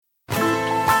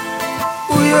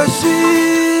or she.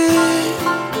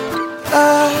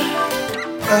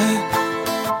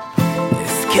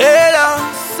 It's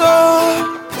chaos, so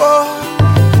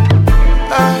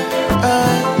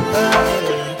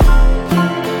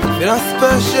feel a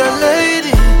special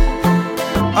lady.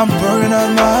 I'm pouring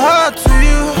out my heart to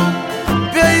you,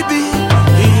 baby.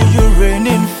 You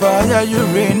raining fire, you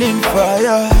raining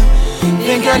fire.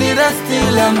 Think I need a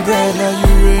steel umbrella.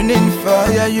 You raining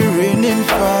fire, you raining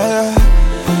fire.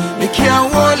 You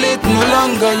can't hold it no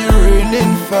longer. You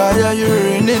raining fire, you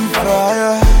raining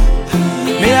fire.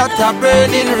 Me heart a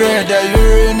burning red. You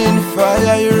raining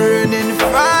fire, you raining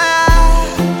fire.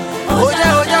 Oja,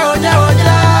 oja, oja,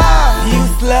 oja.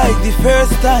 Feels like the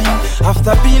first time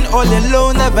after being all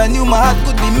alone. Never knew my heart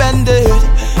could be mended.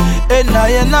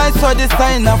 And I saw the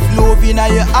sign of love in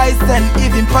your eyes and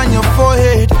even on your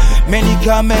forehead. Many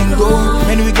come and go,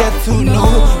 many we get to know,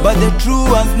 but the true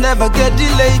ones never get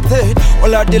deleted.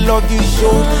 All of the love you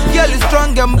showed, girl, you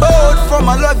strong and bold. From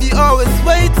my love you always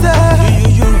waited.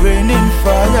 You raining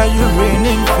fire, you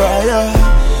raining fire.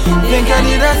 Think I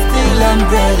need a steel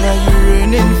umbrella. You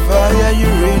raining fire,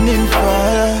 you raining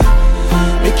fire.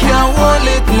 You can't hold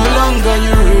it no longer.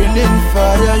 You raining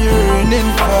fire, you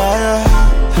raining fire.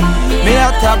 Me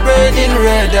heart a burning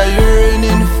red. You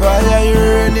raining fire, you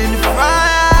raining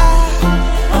fire.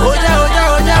 Oja, oja,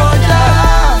 oja, oja.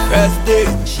 First day,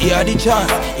 she had the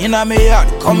chance. In a me yard,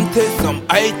 come taste some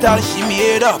ital she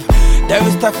made up. There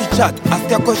is stuffy chat, ask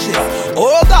her questions.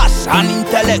 Oh gosh, an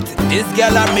intellect, this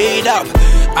girl I made up.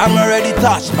 I'm already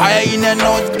touched by her in and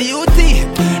out beauty.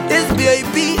 This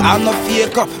B.A.D, I'm not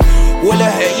fake up. Hold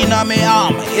her hair in a me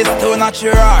arm, it's too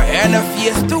natural. And her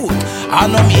face too,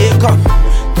 I'm no makeup.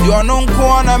 You don't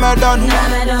wanna me done.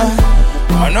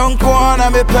 I don't wanna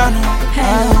me pen.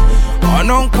 I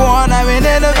don't wanna me in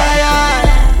the fire.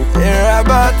 You're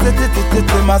about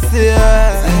to my seat.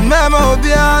 Memo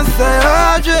be answer,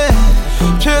 Audrey.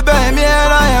 Chibe me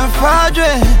and I am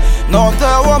Fadre. Not a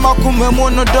woman come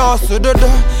mono dos.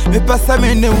 Me pass a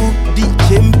me new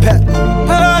DJ pet.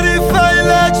 But if I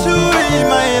let you in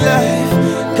my life,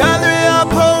 can we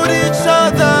uphold each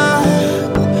other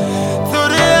to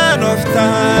the end of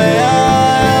time?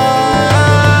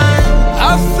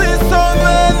 I've seen so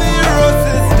many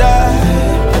roses die.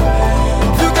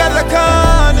 Together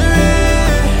can we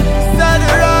set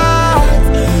it right?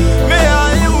 Me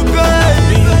and you,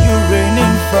 baby. You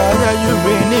raining fire, you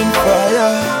raining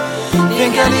fire.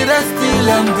 Think I need a steel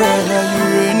umbrella. You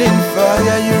raining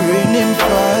fire, you raining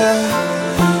fire.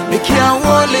 You can't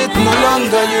hold it no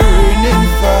longer. You raining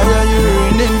fire, you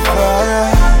raining fire.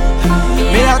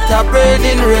 Me heart a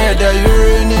burning red. You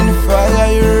raining fire,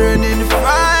 you raining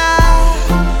fire.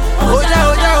 Oja,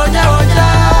 oja, oja, oja.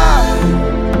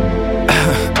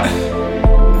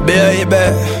 Baby,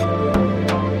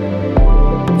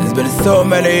 it's been so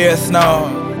many years now.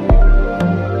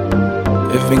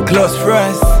 We've been close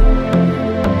friends,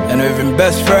 and we've been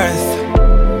best friends.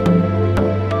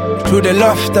 Through the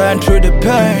laughter and through the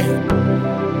pain,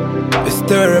 we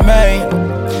still remain.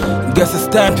 Guess it's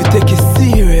time to take it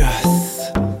serious.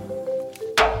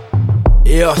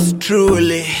 Yours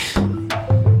truly,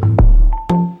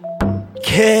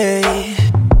 K.